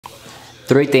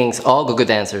3 things all GoGo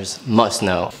dancers must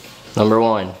know. Number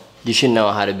 1, you should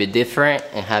know how to be different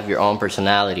and have your own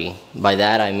personality. By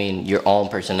that I mean your own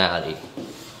personality.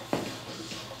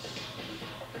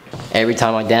 Every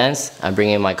time I dance, I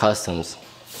bring in my customs.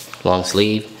 Long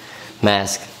sleeve,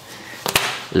 mask,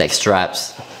 leg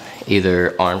straps,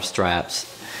 either arm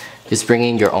straps. Just bring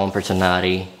in your own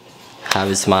personality. Have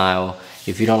a smile.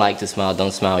 If you don't like to smile,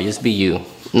 don't smile. Just be you.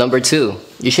 Number 2,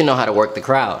 you should know how to work the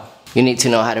crowd. You need to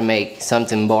know how to make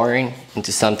something boring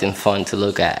into something fun to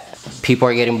look at. People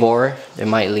are getting bored, they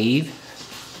might leave.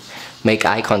 Make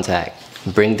eye contact.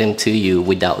 Bring them to you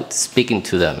without speaking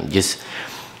to them. Just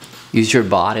use your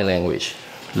body language.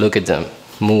 Look at them.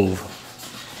 Move.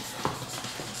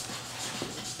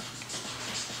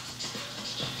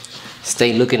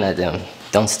 Stay looking at them.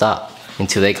 Don't stop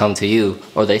until they come to you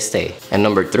or they stay. And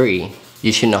number 3,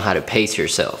 you should know how to pace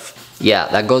yourself. Yeah,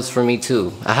 that goes for me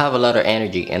too. I have a lot of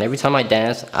energy, and every time I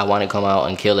dance, I want to come out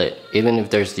and kill it, even if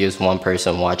there's just one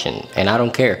person watching. And I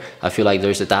don't care. I feel like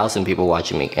there's 1,000 people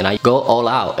watching me, and I go all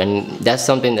out, and that's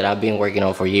something that I've been working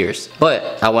on for years.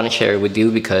 But I want to share it with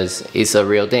you because it's a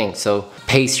real thing. So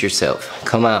pace yourself.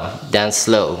 Come out, dance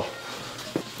slow.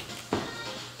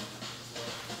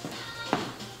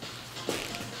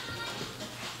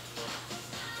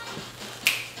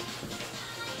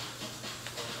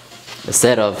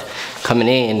 Instead of coming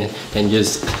in and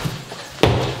just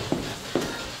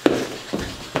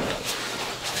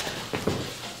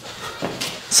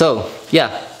so yeah,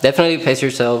 definitely pace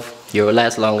yourself. You'll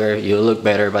last longer, you'll look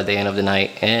better by the end of the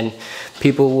night, and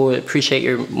people will appreciate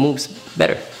your moves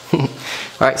better.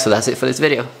 Alright, so that's it for this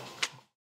video.